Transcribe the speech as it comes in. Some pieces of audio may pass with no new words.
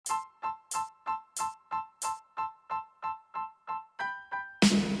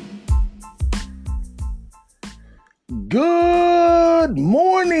Good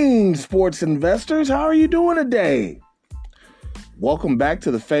morning, sports investors. How are you doing today? Welcome back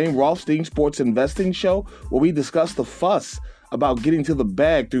to the famed Rothstein Sports Investing Show, where we discuss the fuss about getting to the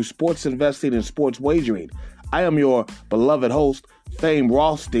bag through sports investing and sports wagering. I am your beloved host, famed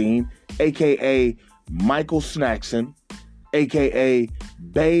Rothstein, a.k.a. Michael Snackson, a.k.a.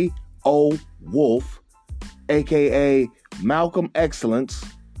 Bay O. Wolf, a.k.a. Malcolm Excellence,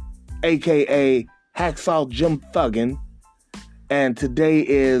 a.k.a. Hacksaw Jim Thuggin, and today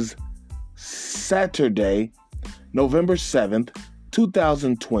is Saturday, November 7th,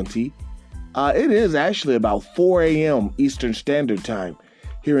 2020. It is actually about 4 a.m. Eastern Standard Time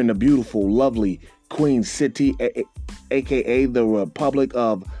here in the beautiful, lovely Queen City, a.k.a. the Republic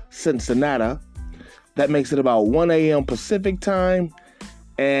of Cincinnati. That makes it about 1 a.m. Pacific Time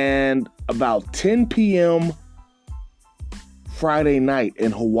and about 10 p.m. Friday night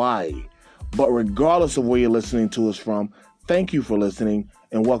in Hawaii. But regardless of where you're listening to us from, thank you for listening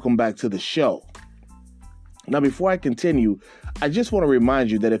and welcome back to the show. Now, before I continue, I just want to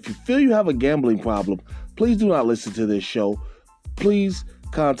remind you that if you feel you have a gambling problem, please do not listen to this show. Please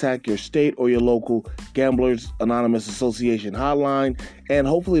contact your state or your local Gamblers Anonymous Association hotline, and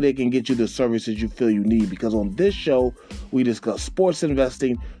hopefully they can get you the services you feel you need, because on this show, we discuss sports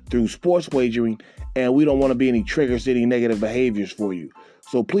investing through sports wagering, and we don't want to be any triggers to any negative behaviors for you.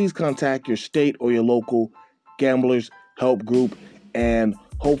 So please contact your state or your local Gamblers Help Group, and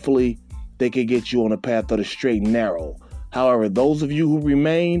hopefully they can get you on the path of the straight and narrow. However, those of you who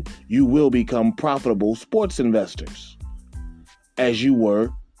remain, you will become profitable sports investors, as you were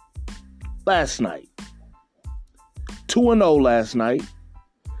last night. 2-0 last night.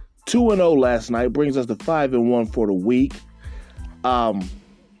 2-0 last night brings us to 5-1 for the week.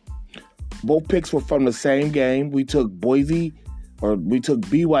 Both picks were from the same game. We took BYU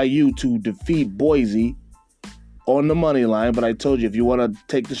to defeat Boise on the money line, but I told you if you want to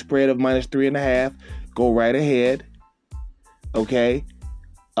take the spread of -3.5, go right ahead. Okay.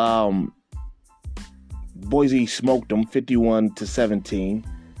 Boise smoked them 51-17,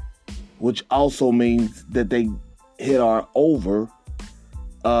 which also means that they hit our over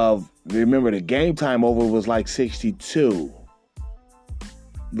of, remember, the game time over was like 62.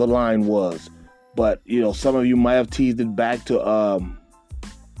 The line was. But, some of you might have teased it back to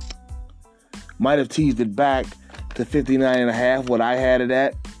 59.5, what I had it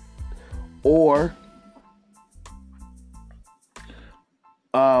at. Or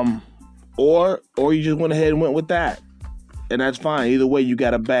you just went ahead and went with that. And that's fine. Either way, you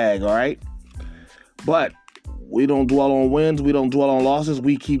got a bag, all right? But we don't dwell on wins. We don't dwell on losses.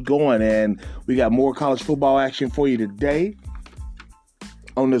 We keep going. And we got more college football action for you today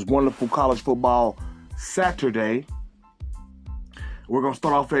on this wonderful college football Saturday. We're going to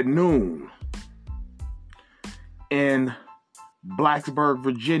start off at noon in Blacksburg,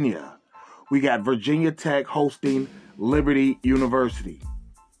 Virginia. We got Virginia Tech hosting Liberty University.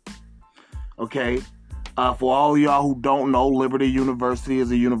 Okay, for all y'all who don't know, Liberty University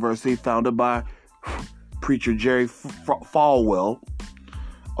is a university founded by preacher Jerry Falwell.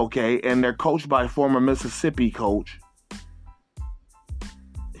 Okay, and they're coached by former Mississippi coach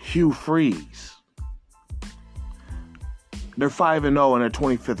Hugh Freeze. They're 5-0 and they're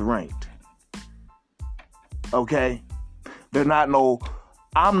 25th ranked. Okay? I'm not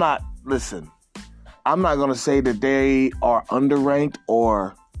going to say that they are underranked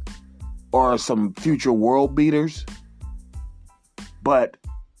or some future world beaters, but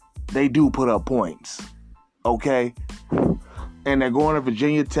they do put up points. Okay? And they're going to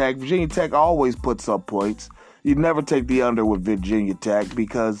Virginia Tech. Virginia Tech always puts up points. You never take the under with Virginia Tech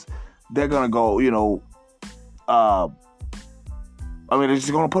because they're going to go, they're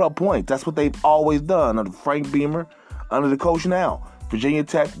just going to put up points. That's what they've always done under Frank Beamer, under the coach now. Virginia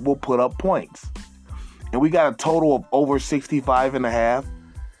Tech will put up points. And we got a total of over 65.5.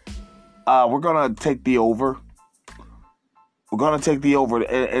 We're going to take the over. We're going to take the over.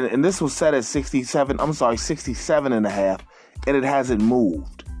 And this was set at 67.5. And it hasn't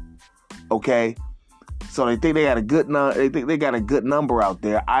moved. Okay? So they think they got a good number out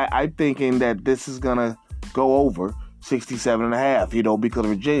there. I'm thinking that this is gonna go over 67.5. Because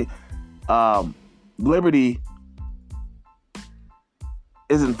Virginia, Liberty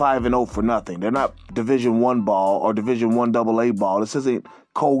isn't 5-0 for nothing. They're not Division I ball or Division I AA ball. This isn't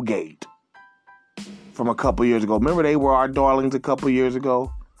Colgate from a couple years ago. Remember, they were our darlings a couple years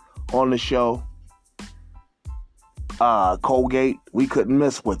ago on the show. Colgate, we couldn't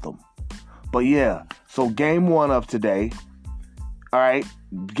miss with them. But yeah, so game one of today, all right,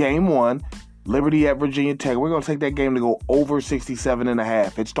 game one, Liberty at Virginia Tech. We're going to take that game to go over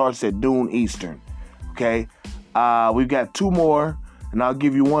 67.5. It starts at noon Eastern, okay? We've got two more, and I'll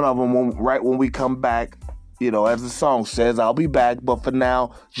give you one of them right when we come back. As the song says, I'll be back. But for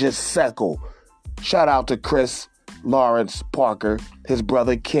now, just Seckle. Shout out to Chris Lawrence Parker, his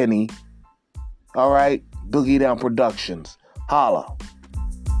brother Kenny. All right, Boogie Down Productions. Holla.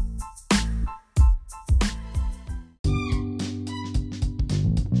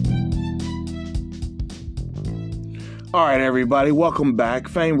 All right, everybody, welcome back.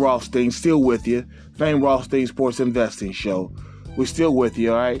 Fame Rothstein, still with you. Fame Rothstein Sports Investing Show. We're still with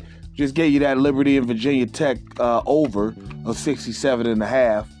you, all right? Just gave you that Liberty and Virginia Tech over of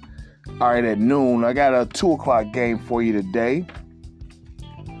 67.5. All right, at noon. I got a 2 o'clock game for you today.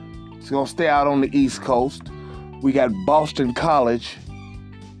 It's going to stay out on the East Coast. We got Boston College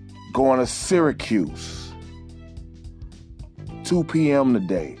going to Syracuse. 2 p.m.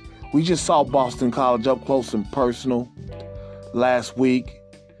 today. We just saw Boston College up close and personal last week.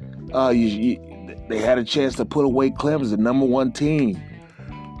 They had a chance to put away Clemson, number 1 team.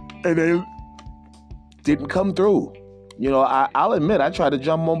 And they didn't come through. I'll admit, I tried to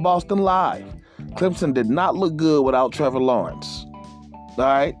jump on Boston live. Clemson did not look good without Trevor Lawrence. All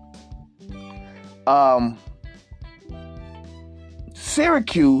right?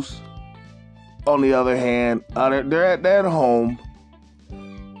 Syracuse, on the other hand, they're at home.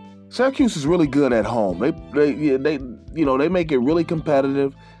 Syracuse is really good at home. They make it really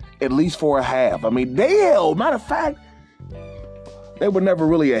competitive, at least for a half. I mean, matter of fact, they were never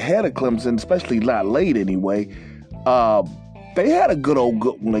really ahead of Clemson, especially not late anyway. They had a good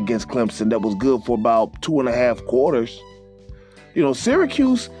one against Clemson that was good for about 2.5 quarters.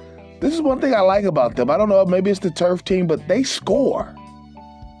 Syracuse, this is one thing I like about them. I don't know, maybe it's the turf team, but they score.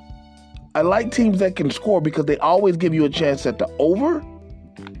 I like teams that can score because they always give you a chance at the over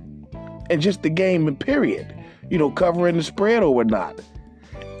and just the game and period. Covering the spread or whatnot.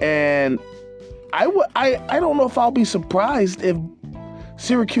 And I don't know if I'll be surprised if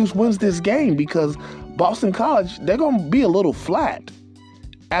Syracuse wins this game, because Boston College, they're going to be a little flat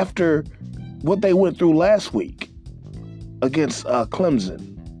after what they went through last week against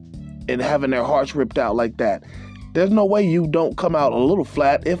Clemson and having their hearts ripped out like that. There's no way you don't come out a little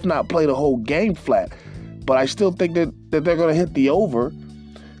flat, if not play the whole game flat. But I still think that they're going to hit the over.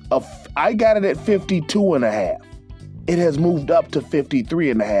 I got it at 52.5. It has moved up to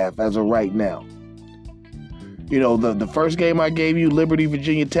 53.5 as of right now. The first game I gave you, Liberty,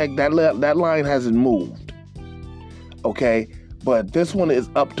 Virginia Tech, that line hasn't moved. Okay? But this one is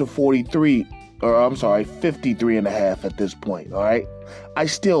up to 53.5 at this point. All right? I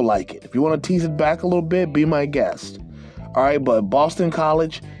still like it. If you want to tease it back a little bit, be my guest. All right? But Boston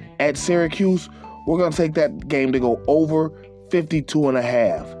College at Syracuse, we're going to take that game to go over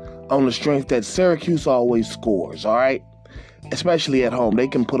 52.5 on the strength that Syracuse always scores. All right? Especially at home. They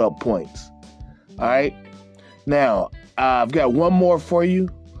can put up points. All right? Now, I've got one more for you,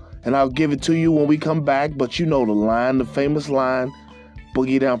 and I'll give it to you when we come back. But you know the line, the famous line,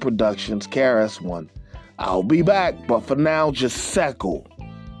 Boogie Down Productions, KRS-One. I'll be back, but for now, just Seckle.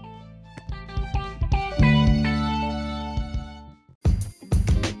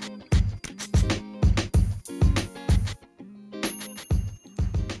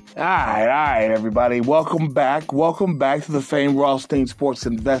 All right, everybody. Welcome back. Welcome back to the Fame Rothstein Sports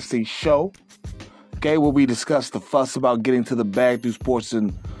Investing Show. Okay, where we discuss the fuss about getting to the bag through sports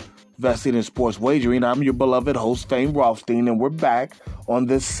investing and sports wagering. I'm your beloved host, Fame Rothstein, and we're back on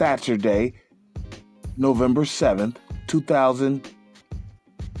this Saturday, November 7th,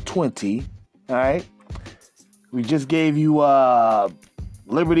 2020. All right? We just gave you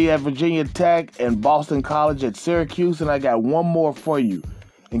Liberty at Virginia Tech and Boston College at Syracuse, and I got one more for you.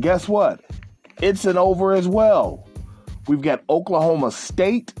 And guess what? It's an over as well. We've got Oklahoma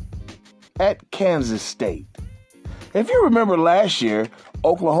State at Kansas State. If you remember last year,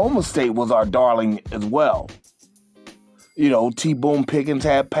 Oklahoma State was our darling as well. T-Boone Pickens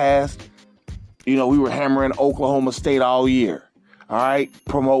had passed. We were hammering Oklahoma State all year. All right?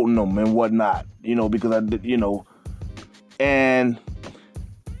 Promoting them and whatnot. Because I did, and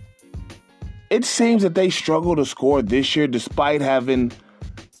it seems that they struggle to score this year despite having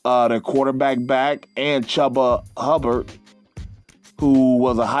their quarterback back and Chuba Hubbard, who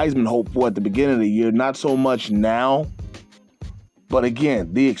was a Heisman hopeful at the beginning of the year. Not so much now. But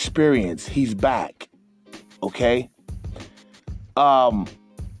again, the experience, he's back. Okay? And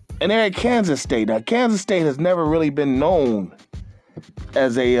they're at Kansas State. Now, Kansas State has never really been known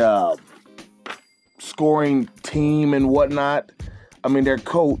as a scoring team and whatnot. I mean, their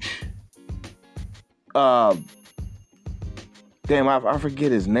coach, I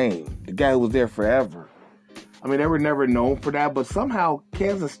forget his name. The guy who was there forever. I mean, they were never known for that, but somehow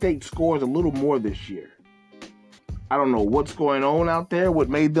Kansas State scores a little more this year. I don't know what's going on out there, what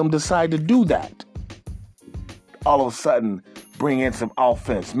made them decide to do that. All of a sudden, bring in some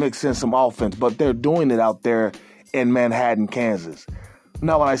offense, mix in some offense, but they're doing it out there in Manhattan, Kansas.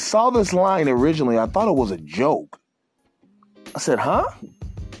 Now, when I saw this line originally, I thought it was a joke. I said, huh?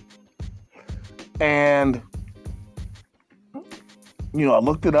 And, I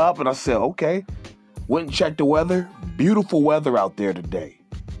looked it up and I said, okay. Went and checked the weather. Beautiful weather out there today.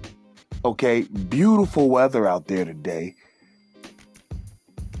 Okay, beautiful weather out there today.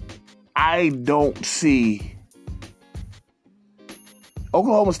 I don't see...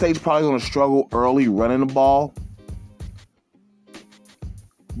 Oklahoma State's probably going to struggle early running the ball.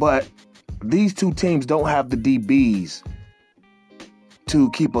 But these two teams don't have the DBs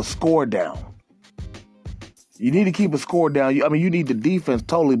to keep a score down. You need to keep a score down. You need the defense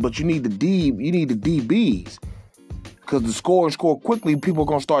totally, but you need the DBs. Because the score quickly, people are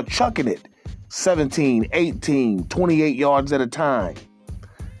going to start chucking it. 17, 18, 28 yards at a time.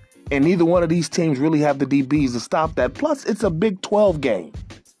 And neither one of these teams really have the DBs to stop that. Plus, it's a Big 12 game.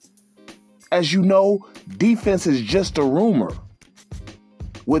 As you know, defense is just a rumor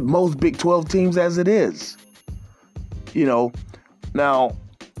with most Big 12 teams as it is. Now,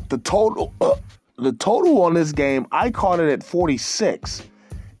 the total on this game, I caught it at 46.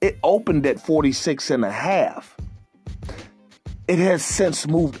 It opened at 46.5. It has since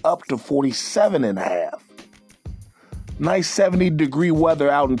moved up to 47.5. Nice 70-degree weather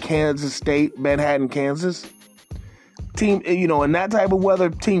out in Kansas State, Manhattan, Kansas. In that type of weather,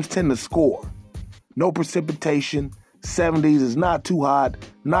 teams tend to score. No precipitation. 70s is not too hot,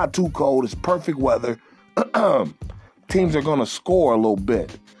 not too cold. It's perfect weather. Teams are going to score a little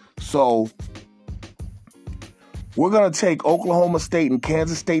bit. So we're going to take Oklahoma State and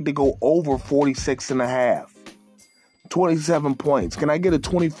Kansas State to go over 46.5. 27 points. Can I get a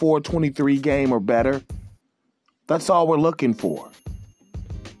 24-23 game or better? That's all we're looking for.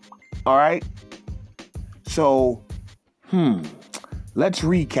 All right? So, let's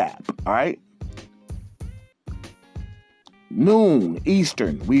recap. All right? Noon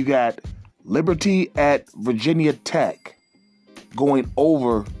Eastern, we got Liberty at Virginia Tech going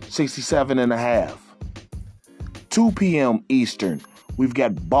over 67.5. 2 p.m. Eastern, we've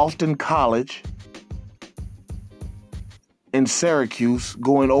got Boston College in Syracuse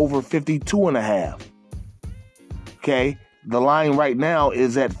going over 52.5. Okay, the line right now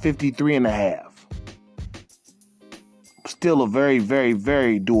is at 53.5. Still a very, very,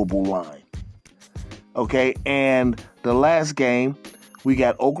 very doable line. Okay, and the last game, we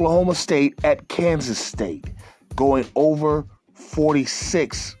got Oklahoma State at Kansas State going over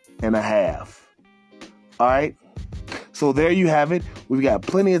 46.5. All right, so there you have it. We've got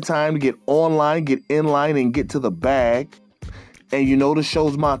plenty of time to get online, get in line, and get to the bag. And you know the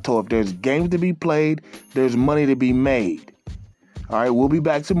show's motto, if there's games to be played, there's money to be made. All right, we'll be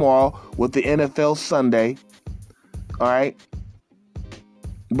back tomorrow with the NFL Sunday. All right.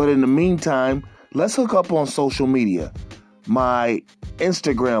 But in the meantime, let's hook up on social media. My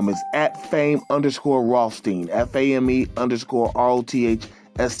Instagram is @fame_Rothstein,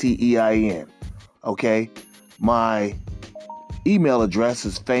 FAME_ROTHSTEIN. Okay. My email address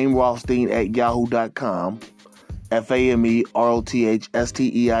is famerothstein@yahoo.com.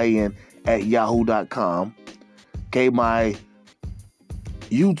 FAMEROTHSTEIN@yahoo.com. Okay, my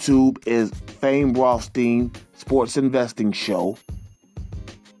YouTube is Fame Rothstein Sports Investing Show.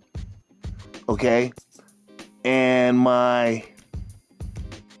 Okay, and my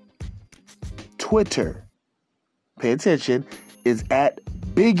Twitter, pay attention, is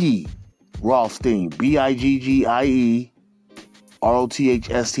 @Biggie Rothstein, BIGGIE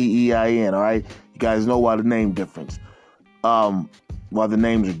ROTHSTEIN. All right. Guys know why the name difference, why the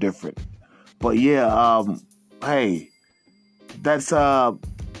names are different. But yeah, hey, that's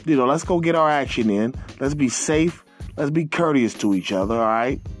let's go get our action in. Let's be safe. Let's be courteous to each other. All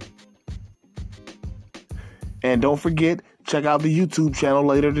right. And don't forget, check out the YouTube channel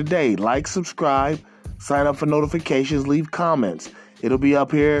later today. Like, subscribe, sign up for notifications, leave comments. It'll be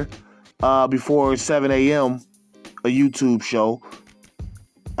up here before 7 a.m. a YouTube show.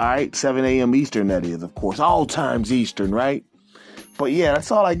 All right, 7 a.m. Eastern, that is, of course. All times Eastern, right? But yeah,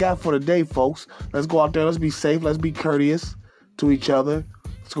 that's all I got for today, folks. Let's go out there. Let's be safe. Let's be courteous to each other.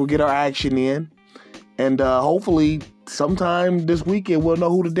 Let's go get our action in. And hopefully sometime this weekend we'll know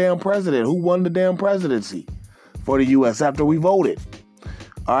who who won the damn presidency for the U.S. after we voted.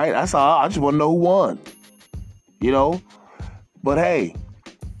 All right, that's all. I just want to know who won. But hey,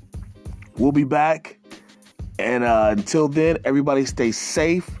 we'll be back. And until then, everybody stay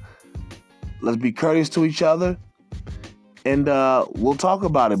safe. Let's be courteous to each other. And we'll talk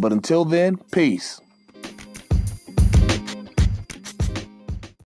about it. But until then, peace.